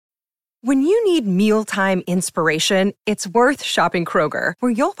When you need mealtime inspiration, it's worth shopping Kroger,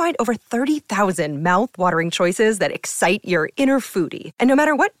 where you'll find over 30,000 mouth-watering choices that excite your inner foodie. And no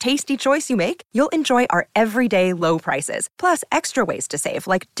matter what tasty choice you make, you'll enjoy our everyday low prices, plus extra ways to save,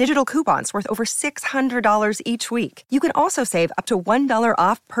 like digital coupons worth over $600 each week. You can also save up to $1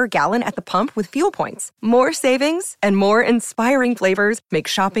 off per gallon at the pump with fuel points. More savings and more inspiring flavors make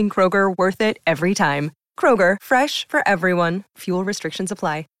shopping Kroger worth it every time. Kroger, fresh for everyone. Fuel restrictions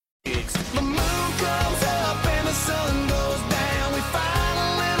apply. The moon comes up and the sun goes down. We find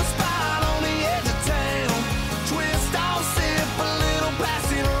a little spot on the edge of town. Twist off, sip a little, pass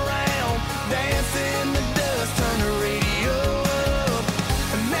it around. Dance in the dust, turn the radio up.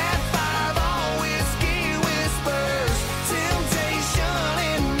 And that fireball whiskey whispers temptation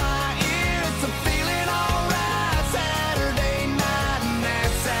in my ear. It's a feeling alright Saturday night, and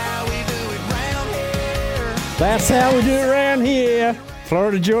that's how we do it round here. That's how we do it around here.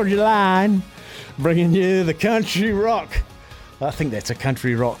 Florida Georgia line, bringing you the country rock. I think that's a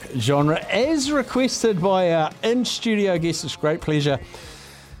country rock genre, as requested by our in-studio guest. It's a great pleasure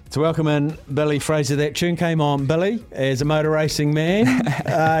to welcome in Billy Frazer. That tune came on, Billy, as a motor racing man.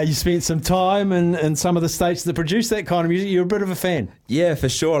 You spent some time in some of the states that produce that kind of music. You're a bit of a fan. Yeah, for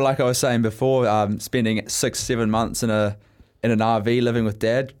sure. Like I was saying before, spending 6-7 months in an RV living with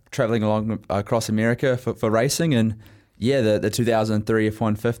Dad, travelling along across America for racing. And yeah, the 2003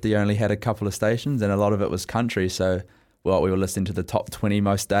 F-150 only had a couple of stations, and a lot of it was country. So, well, we were listening to the top 20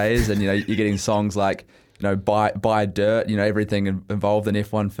 most days, and you're getting songs like buy dirt, everything involved in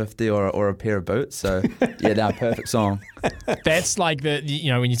F-150 or a pair of boots. So yeah, perfect song. That's like when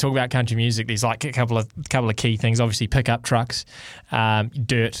you talk about country music, there's like a couple of key things. Obviously, pickup trucks,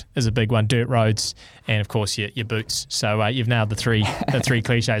 dirt is a big one, dirt roads, and of course your boots. So you've nailed the three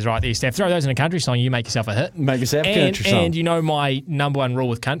cliches right there, Steph. Throw those in a country song, you make yourself a hit. Make yourself a country song. And my number one rule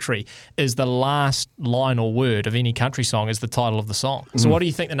with country is the last line or word of any country song is the title of the song. So what do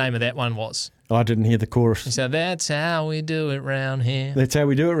you think the name of that one was? I didn't hear the chorus. So that's how we do it round here. That's how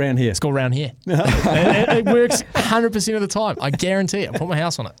we do it round here. It's called Round Here. it works 100% of the time. I guarantee it. I put my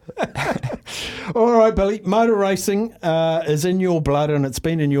house on it. All right, Billy. Motor racing is in your blood, and it's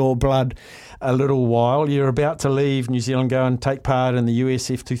been in your blood a little while. You're about to leave New Zealand, go and take part in the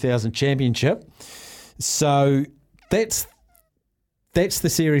USF 2000 Championship. So that's the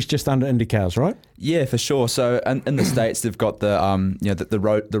series just under IndyCars, right? Yeah, for sure. So in the States, they've got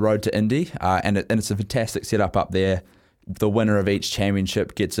the road to Indy, and it's a fantastic setup up there. The winner of each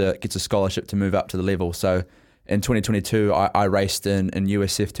championship gets a scholarship to move up to the level. So in 2022, I raced in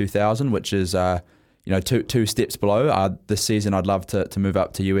USF 2000, which is two steps below. This season, I'd love to move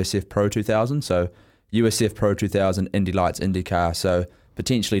up to USF Pro 2000. So USF Pro 2000, Indy Lights, IndyCar. So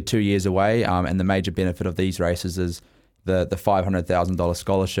potentially 2 years away. And the major benefit of these races is the $500,000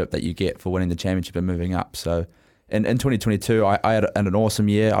 scholarship that you get for winning the championship and moving up. So in 2022, I had an awesome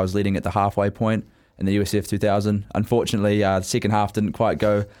year. I was leading at the halfway point in the USF 2000. Unfortunately, the second half didn't quite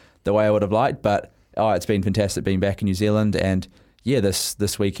go the way I would have liked, but it's been fantastic being back in New Zealand. And yeah,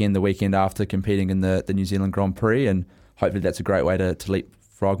 this weekend, the weekend after, competing in the New Zealand Grand Prix, and hopefully that's a great way to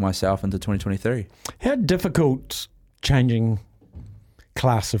leapfrog myself into 2023. How difficult changing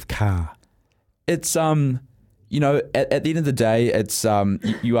class of car? It's at the end of the day, it's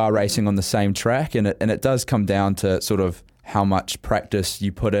you are racing on the same track, and it does come down to sort of how much practice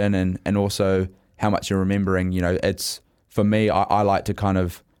you put in, and also how much you're remembering. It's, for me, I like to kind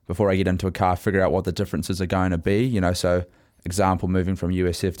of, before I get into a car, figure out what the differences are going to be. So example, moving from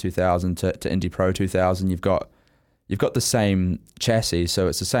USF 2000 to Indy Pro 2000, you've got the same chassis, so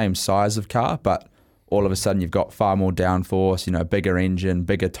it's the same size of car, but all of a sudden you've got far more downforce, bigger engine,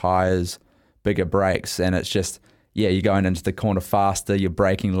 bigger tyres, bigger brakes, and it's just, you're going into the corner faster, you're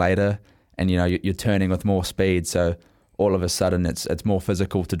braking later, and you're turning with more speed. So all of a sudden it's more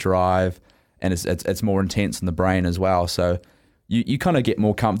physical to drive, and it's more intense in the brain as well. So you kind of get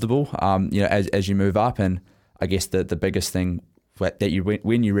more comfortable, as you move up. And I guess the biggest thing that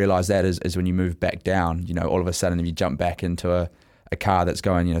when you realise that is when you move back down. All of a sudden if you jump back into a car that's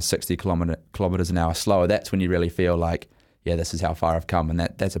going 60 kilometres an hour slower, that's when you really feel like, yeah, this is how far I've come, and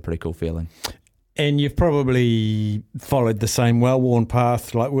that's a pretty cool feeling. And you've probably followed the same well-worn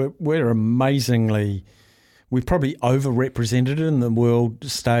path. Like we're amazingly, we're probably overrepresented in the world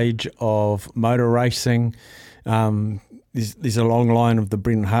stage of motor racing. There's a long line of the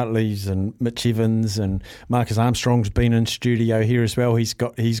Brendan Hartleys and Mitch Evans, and Marcus Armstrong's been in studio here as well. He's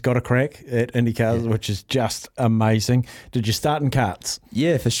got a crack at IndyCars, which is just amazing. Did you start in karts?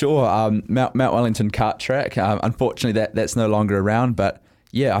 Yeah, for sure. Mount Wellington kart track. Unfortunately, that's no longer around. But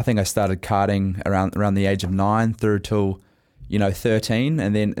yeah, I think I started karting around the age of 9 through till 13,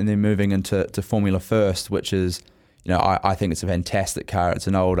 and then moving into Formula First, which is, I think it's a fantastic car. It's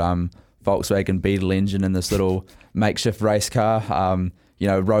an old Volkswagen Beetle engine in this little makeshift race car.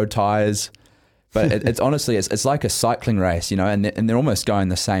 Road tires. But it's honestly, it's like a cycling race, and they're almost going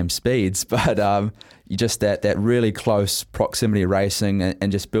the same speeds. But you just that really close proximity racing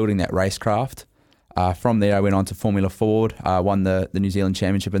and just building that racecraft. From there, I went on to Formula Ford, won the New Zealand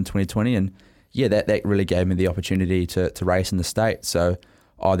Championship in 2020, and that really gave me the opportunity to race in the States. So,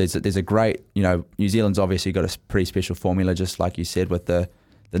 there's a great, New Zealand's obviously got a pretty special formula, just like you said, with the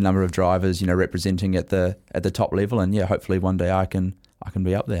number of drivers, representing at the top level, and hopefully one day I can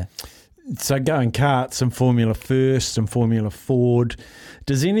be up there. So going karts and Formula First and Formula Ford,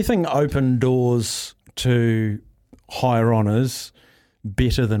 does anything open doors to higher honours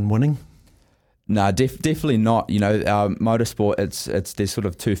better than winning? No, definitely not. Motorsport, there's sort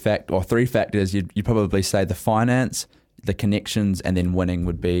of three factors. You'd probably say the finance, the connections, and then winning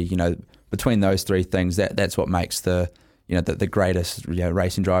would be, between those three things, that's what makes the greatest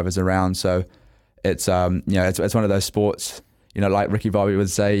racing drivers around. So it's it's one of those sports. Like Ricky Bobby would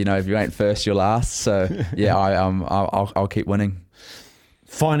say, if you ain't first, you're last. So I'll keep winning.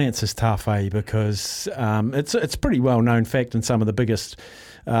 Finance is tough, Because it's pretty well known fact in some of the biggest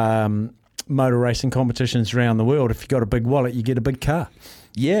motor racing competitions around the world. If you've got a big wallet, you get a big car.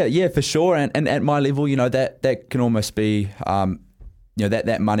 Yeah, for sure. And at my level, that can almost be,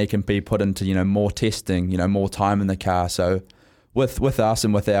 that money can be put into, more testing, more time in the car. So with us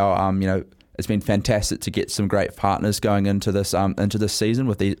and with our, it's been fantastic to get some great partners going into this season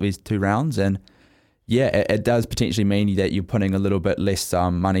with these two rounds, and it does potentially mean that you're putting a little bit less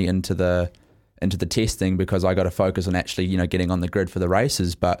money into the testing, because I got to focus on actually getting on the grid for the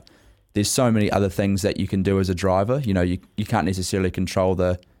races. But there's so many other things that you can do as a driver. You can't necessarily control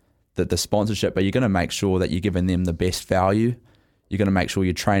the sponsorship, but you're going to make sure that you're giving them the best value. You're going to make sure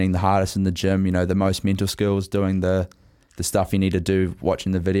you're training the hardest in the gym. The most mental skills, doing the stuff you need to do,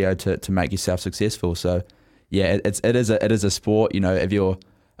 watching the video to make yourself successful. So it is a sport. If you're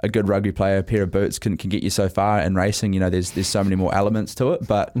a good rugby player, a pair of boots can get you so far in racing. There's so many more elements to it,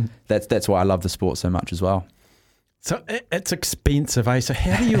 but that's why I love the sport so much as well. So it's expensive, So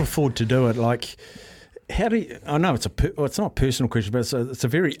how do you afford to do it? Like, how do you, I know it's not a personal question, but it's a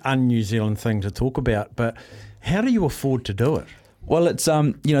very un-New Zealand thing to talk about, but how do you afford to do it? Well, it's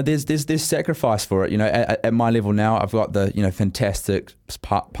there's sacrifice for it. At my level now, I've got the fantastic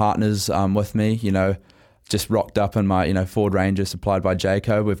partners with me. Just rocked up in my Ford Ranger supplied by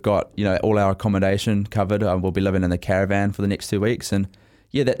Jayco. We've got all our accommodation covered. We'll be living in the caravan for the next 2 weeks, and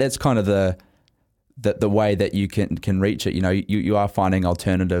that's kind of the way that you can reach it. You are finding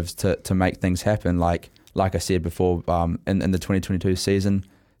alternatives to make things happen. Like I said before, in the 2022 season,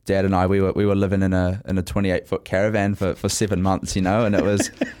 Dad and I, we were living in a 28-foot caravan for 7 months, and it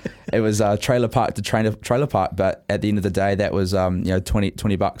was trailer park to trailer park. But at the end of the day, that was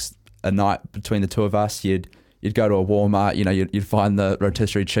 $20 a night between the two of us. You'd go to a Walmart, you'd find the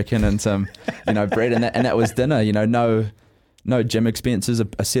rotisserie chicken and some bread, and that was dinner. No gym expenses,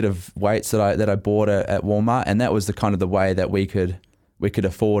 a set of weights that I bought at Walmart, and that was the kind of the way that we could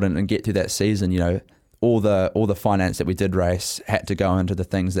afford and get through that season. All the finance that we did race had to go into the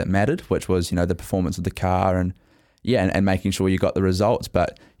things that mattered, which was the performance of the car and making sure you got the results.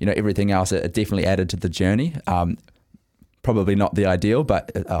 But everything else, it definitely added to the journey. Probably not the ideal,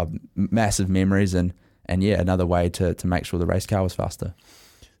 but massive memories and another way to make sure the race car was faster.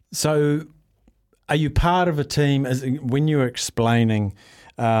 So, are you part of a team? When you were explaining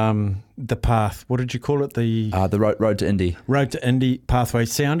the path, what did you call it? The road to Indy. Road to Indy pathway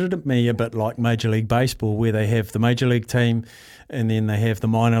sounded to me a bit like Major League Baseball, where they have the Major League team, and then they have the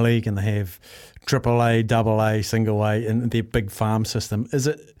minor league, and they have AAA, AA, single A, and their big farm system.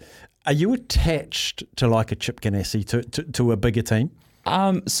 Are you attached to like a Chip Ganassi to a bigger team?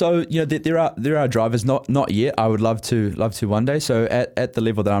 So there are drivers, not yet. I would love to one day. So at the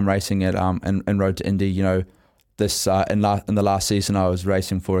level that I'm racing at in Road to Indy, this in the last season I was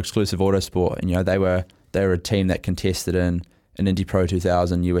racing for Exclusive Autosport, and they were a team that contested in Indy Pro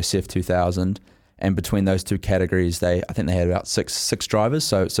 2000, USF 2000, and between those two categories, I think they had about six drivers,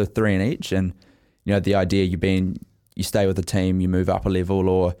 so 3 in each. And the idea you stay with the team, you move up a level,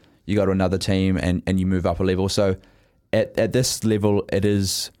 or you go to another team and you move up a level. So at this level, it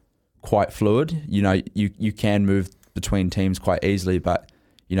is quite fluid. You can move between teams quite easily, but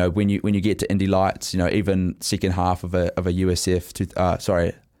when you get to Indy Lights, even second half of a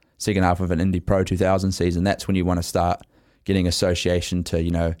USF, second half of an Indy Pro 2000 season, that's when you want to start getting association to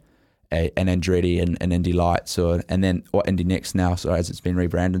an Andretti and Indy Lights, or Indy Next now, so as it's been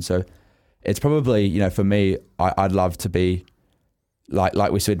rebranded. So it's probably for me, I'd love to be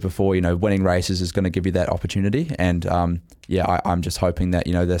like we said before, winning races is going to give you that opportunity. And I'm just hoping that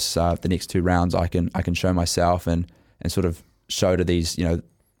this the next 2 rounds I can show myself and sort of show to these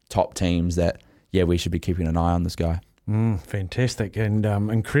top teams that we should be keeping an eye on this guy. Fantastic, and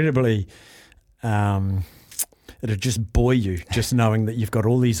incredibly. It'll just buoy you, just knowing that you've got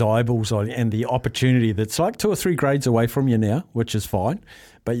all these eyeballs on and the opportunity that's like 2 or 3 grades away from you now, which is fine.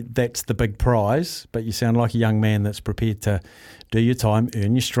 But that's the big prize. But you sound like a young man that's prepared to do your time,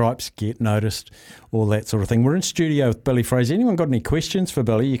 earn your stripes, get noticed, all that sort of thing. We're in studio with Billy Frazer. Anyone got any questions for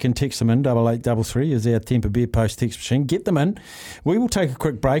Billy? You can text them in. 8833 is our Temper Beer Post text machine. Get them in. We will take a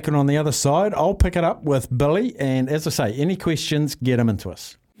quick break, and on the other side, I'll pick it up with Billy. And as I say, any questions, get them into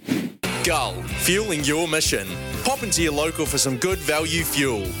us. Gull, fueling your mission. Pop into your local for some good value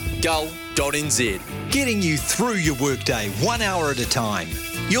fuel. Gull.nz. Getting you through your workday 1 hour at a time.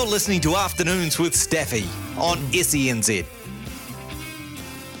 You're listening to Afternoons with Staffy on SENZ.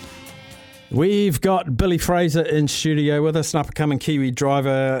 We've got Billy Frazer in studio with us, an up-and-coming Kiwi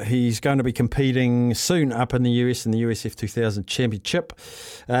driver. He's going to be competing soon up in the US in the USF 2000 Championship.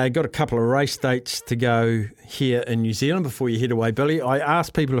 Got a couple of race dates to go here in New Zealand before you head away, Billy. I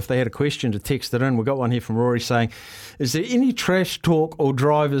asked people if they had a question to text it in. We've got one here from Rory saying, is there any trash talk or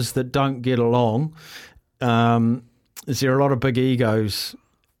drivers that don't get along? Is there a lot of big egos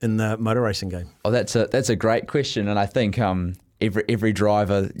in the motor racing game? Oh, that's a great question, and I think every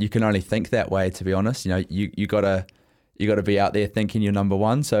driver, you can only think that way, to be honest. You gotta be out there thinking you're number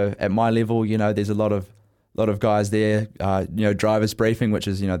one. So at my level, there's a lot of guys there. Drivers briefing, which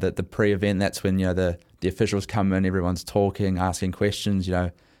is the pre-event. That's when the officials come in, everyone's talking, asking questions.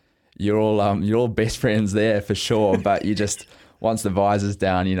 You're all best friends there for sure. But you just once the visor's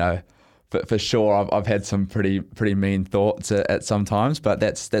down, for sure, I've had some pretty mean thoughts at some times. But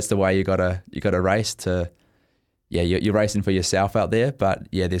that's the way you gotta race to. Yeah, you're racing for yourself out there, but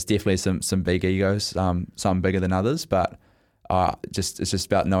there's definitely some big egos, some bigger than others, but it's just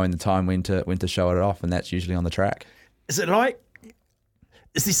about knowing the time when to show it off, and that's usually on the track. Is there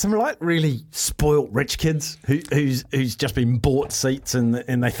some really spoilt rich kids who's just been bought seats and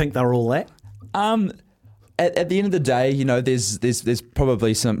they think they're all that? At the end of the day, there's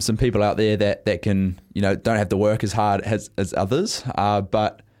probably some people out there that can don't have to work as hard as others,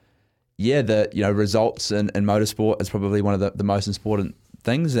 but. Yeah, the results in motorsport is probably one of the most important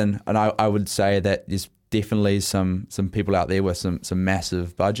things, and I would say that there's definitely some people out there with some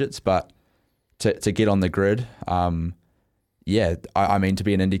massive budgets, but to get on the grid, I mean to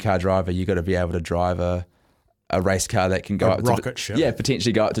be an IndyCar driver, you got to be able to drive a race car that can go up rocket ship.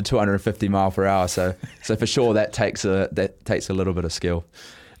 Potentially go up to 250 mile per hour. So for sure that takes a little bit of skill.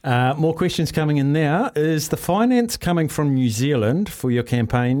 More questions coming in now. Is the finance coming from New Zealand for your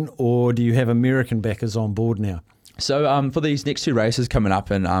campaign, or do you have American backers on board now? So for these next 2 races coming up,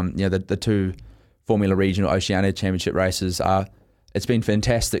 and the 2 Formula Regional Oceania Championship races, it's been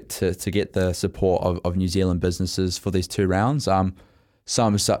fantastic to get the support of New Zealand businesses for these 2 rounds.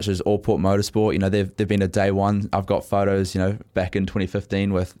 Some such as Allport Motorsport, they've been a day one. I've got photos, back in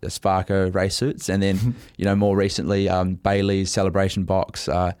 2015 with Sparco race suits, and then, more recently, Bailey's Celebration Box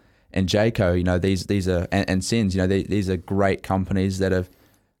and Jayco. These are and Sens. These are great companies that have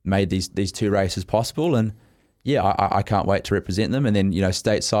made these 2 races possible, and I can't wait to represent them. And then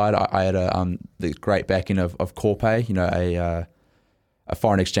stateside, I had the great backing of Corpay, a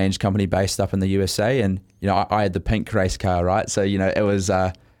foreign exchange company based up in the USA, and I had the pink race car, right? So it was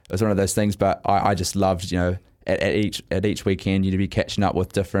one of those things. But I just loved at each weekend you'd be catching up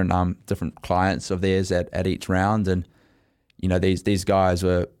with different clients of theirs at each round, and these guys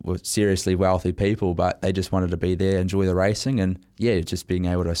were seriously wealthy people, but they just wanted to be there, enjoy the racing, and just being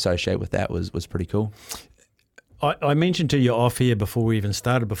able to associate with that was pretty cool. I mentioned to you off here before we even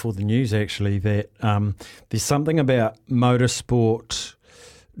started, before the news actually, that there's something about motorsport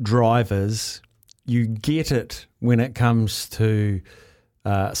drivers. You get it when it comes to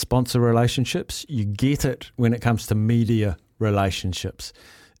sponsor relationships. You get it when it comes to media relationships.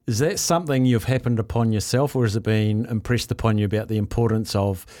 Is that something you've happened upon yourself, or has it been impressed upon you about the importance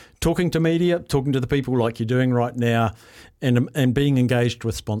of talking to media, talking to the people like you're doing right now, and being engaged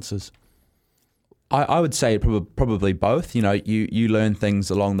with sponsors? I would say probably both. You learn things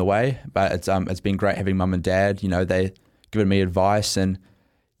along the way, but it's been great having mum and dad. They given me advice, and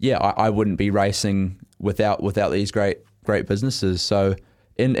I wouldn't be racing without these great businesses. So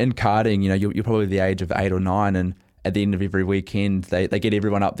in karting, you're probably the age of 8 or 9, and at the end of every weekend, they get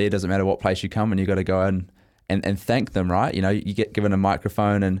everyone up there. Doesn't matter what place you come, and you got to go and thank them, right? You get given a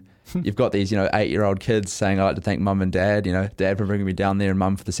microphone, and you've got these 8-year-old kids saying, "I like to thank mum and dad. Dad for bringing me down there, and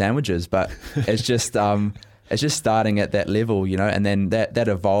mum for the sandwiches." But it's just it's just starting at that level, and then that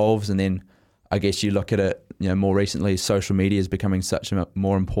evolves, and then I guess you look at it, more recently, social media is becoming such a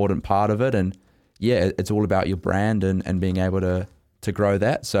more important part of it, and it's all about your brand and being able to grow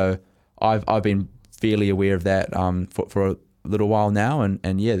that. So I've been fairly aware of that for a little while now, and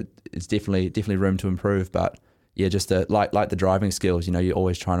it's definitely room to improve, but just like the driving skills, you're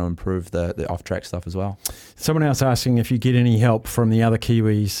always trying to improve the off-track stuff as well. Someone else asking if you get any help from the other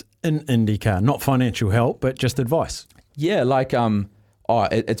Kiwis in IndyCar, not financial help, but just advice. Yeah, like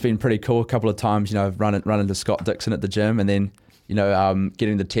it's been pretty cool. A couple of times, I've run into Scott Dixon at the gym, and then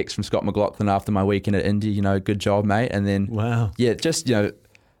getting the text from Scott McLaughlin after my weekend at Indy, good job, mate. And then wow, just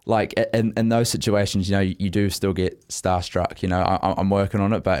like in those situations, you do still get starstruck. I'm working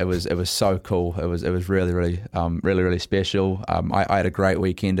on it, but it was so cool. It was really really special. I had a great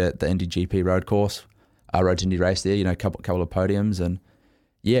weekend at the Indy GP road course, Road to Indy race there. Couple of podiums, and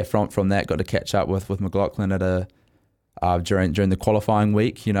from that got to catch up with McLaughlin at during the qualifying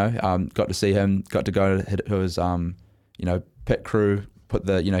week. Got to see him. Got to go to his pit crew, put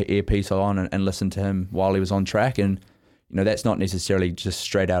the earpiece on and listen to him while he was on track, and that's not necessarily just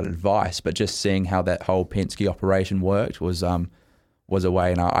straight out advice, but just seeing how that whole Penske operation worked was a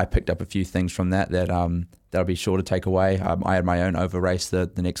way, and I picked up a few things from that I'll be sure to take away. I had my own over race the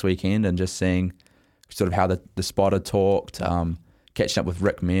next weekend, and just seeing sort of how the spotter talked, catching up with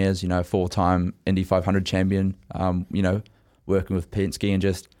Rick Mears, 4-time Indy 500 champion, working with Penske, and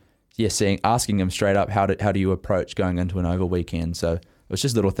just asking him straight up how do you approach going into an oval weekend. So it was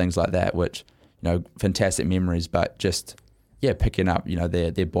just little things like that, which fantastic memories, but just picking up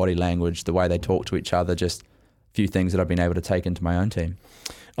their body language, the way they talk to each other, just a few things that I've been able to take into my own team.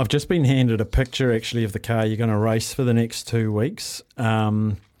 I've just been handed a picture actually of the car you're going to race for the next 2 weeks.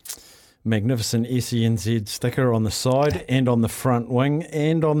 Magnificent SENZ sticker on the side and on the front wing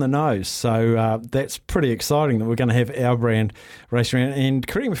and on the nose. So that's pretty exciting that we're going to have our brand race around. And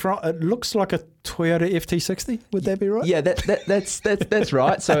correct me if I'm wrong, it looks like a Toyota FT60. Would that be right? Yeah, that's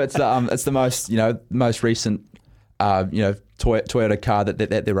right. So it's the most recent Toyota car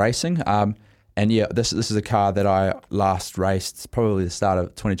that they're racing. And this is a car that I last raced probably the start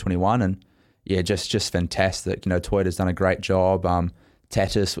of 2021, and just fantastic. Toyota's done a great job.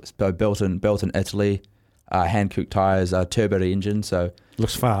 Tatis was built in Italy, hand-cooked tyres, turbo engine, so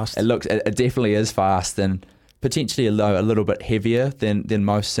looks fast. It definitely is fast, and potentially a little bit heavier than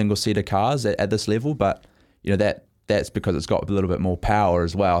most single-seater cars at this level, but that's because it's got a little bit more power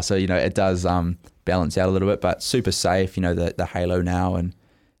as well. So it does balance out a little bit, but super safe. The Halo now, and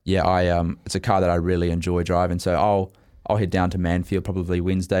it's a car that I really enjoy driving. So I'll head down to Mansfield probably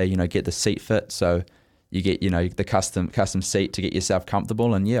Wednesday. Get the seat fit, so you get the custom seat to get yourself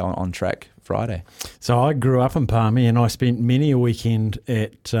comfortable, and on track Friday. So I grew up in Palmy, and I spent many a weekend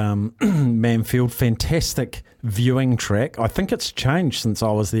at Manfield. Fantastic viewing track. I think it's changed since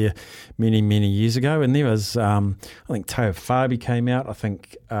I was there many years ago. And there was I think Teo Fabi came out. I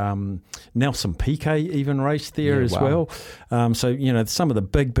think Nelson Piquet even raced there as well. So some of the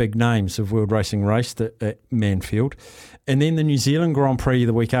big names of world racing raced at Manfield, and then the New Zealand Grand Prix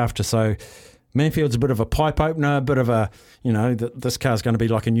the week after. So Manfield's a bit of a pipe opener, a bit of a, this car's going to be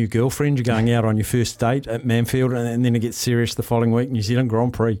like a new girlfriend. You're going out on your first date at Manfield, and then it gets serious the following week, New Zealand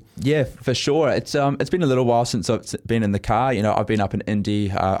Grand Prix. Yeah, for sure. It's been a little while since I've been in the car. I've been up in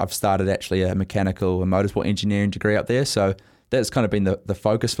Indy. I've started actually a mechanical and motorsport engineering degree up there, so that's kind of been the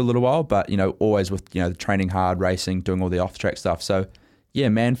focus for a little while, but, always with, training hard, racing, doing all the off-track stuff. So,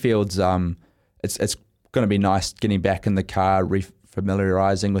 Manfield's, it's going to be nice getting back in the car,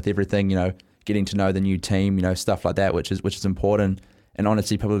 familiarising with everything, getting to know the new team, stuff like that, which is important, and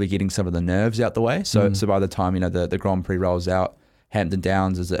honestly probably getting some of the nerves out the way. So by the time the Grand Prix rolls out, Hampton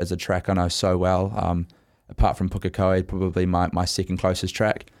Downs is a track I know so well. Apart from Pukekohe, probably my second closest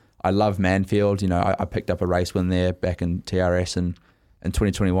track. I love Manfield. I picked up a race win there back in TRS in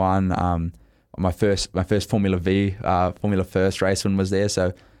 2021. My first Formula V, Formula First race win was there.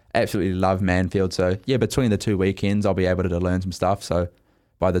 So absolutely love Manfield. So between the 2 weekends, I'll be able to learn some stuff. So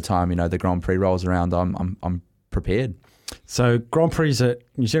by the time the Grand Prix rolls around, I'm prepared. So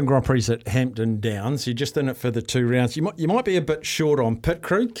New Zealand Grand Prix at Hampton Downs. You're just in it for the 2 rounds. You might be a bit short on pit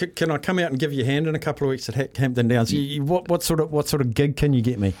crew. Can I come out and give you a hand in a couple of weeks at Hampton Downs? What sort of gig can you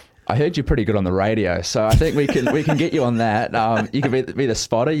get me? I heard you're pretty good on the radio, so I think we can get you on that. You could be the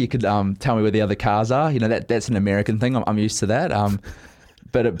spotter. You could tell me where the other cars are. That's an American thing. I'm used to that.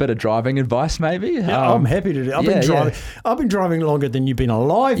 Bit of driving advice, maybe. Yeah, I'm happy to do. I've been driving longer than you've been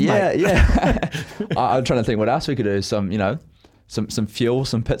alive, mate. Yeah. I'm trying to think what else we could do. Some fuel,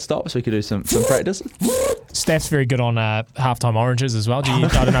 some pit stops. We could do some practice. Steph's very good on halftime oranges as well. I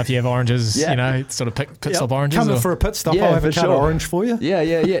don't know if you have oranges, sort of pit stop oranges. Coming for a pit stop, I'll have a cut orange for you.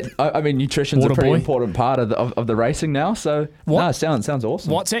 Yeah. I mean, nutrition's Water a pretty boy. important part of the racing now. So, sounds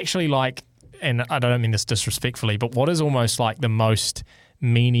awesome. What's actually like, and I don't mean this disrespectfully, but what is almost like the most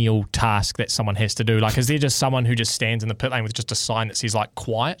menial task that someone has to do? Like, is there just someone who just stands in the pit lane with just a sign that says like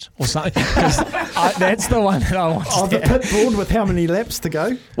quiet or something? 'Cause that's the one that I want. The pit board with how many laps to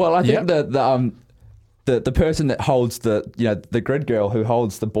go? Well, I think the person that holds the grid girl who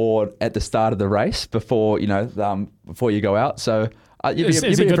holds the board at the start of the race before before you go out. So is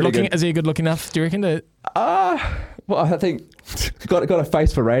he good looking? Is he good looking enough? Do you reckon? Well, I think got a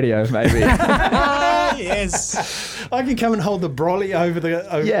face for radio, maybe. Yes. I can come and hold the brolly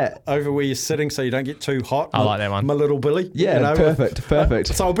over where you're sitting, so you don't get too hot. I like that one. My little Billy. Yeah, perfect.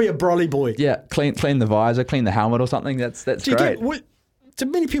 So I'll be a brolly boy. Yeah, clean the visor, clean the helmet or something. That's great. Do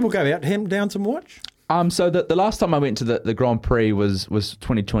many people go out down to watch? So the last time I went to the Grand Prix was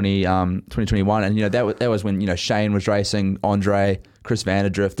 2020, 2021, and that was when Shane was racing, Andre, Chris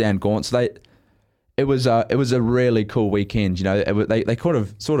Vanderdrift, Dan Gaunt. So it was a really cool weekend. They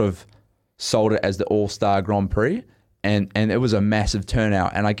sort of sold it as the All-Star Grand Prix, and it was a massive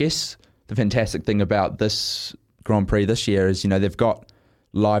turnout. And I guess the fantastic thing about this Grand Prix this year is they've got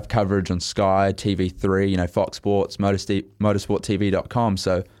live coverage on Sky, TV3, Fox Sports, motorsporttv.com.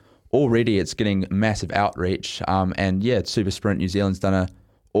 So already it's getting massive outreach. Super Sprint New Zealand's done an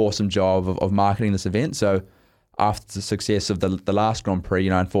awesome job of marketing this event. So after the success of the last Grand Prix,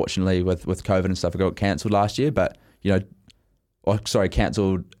 unfortunately with COVID and stuff, it got cancelled last year. But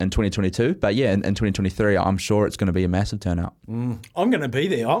cancelled in 2022. But in 2023, I'm sure it's going to be a massive turnout. I'm going to be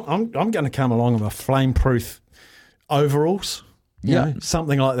there. I'm going to come along with a flame-proof overalls.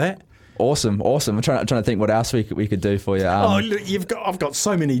 Something like that. Awesome. I'm trying to think what else we could do for you. I've got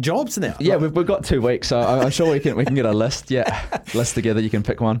so many jobs now. Yeah, we've got 2 weeks, so I'm sure we can get a list. Yeah, list together. You can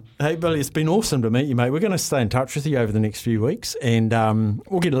pick one. Hey Billy, it's been awesome to meet you, mate. We're going to stay in touch with you over the next few weeks, and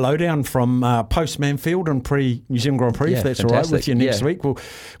we'll get a lowdown from post Manfield and pre New Zealand Grand Prix, if that's fantastic. All right with you next week.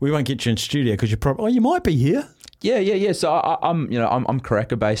 We won't get you in studio because you might be here. Yeah. So I'm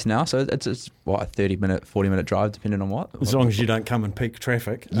Karaka based now, so it's a 30-minute, 40-minute drive, depending on what. As long as you don't come in peak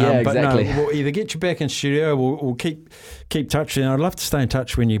traffic. Yeah, exactly. But no, we'll either get you back in studio, we'll keep touch. And I'd love to stay in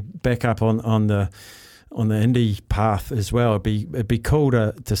touch when you're back up on the Indy path as well. It'd be cool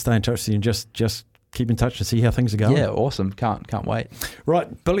to stay in touch with you and just keep in touch to see how things are going. Yeah, awesome. Can't wait.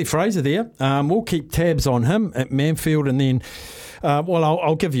 Right, Billy Frazer there. We'll keep tabs on him at Manfield, and then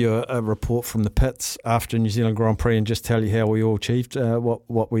I'll give you a report from the pits after New Zealand Grand Prix and just tell you how we all achieved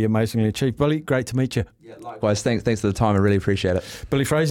what we amazingly achieved. Billy, great to meet you. Yeah, likewise. Thanks for the time. I really appreciate it. Billy Frazer.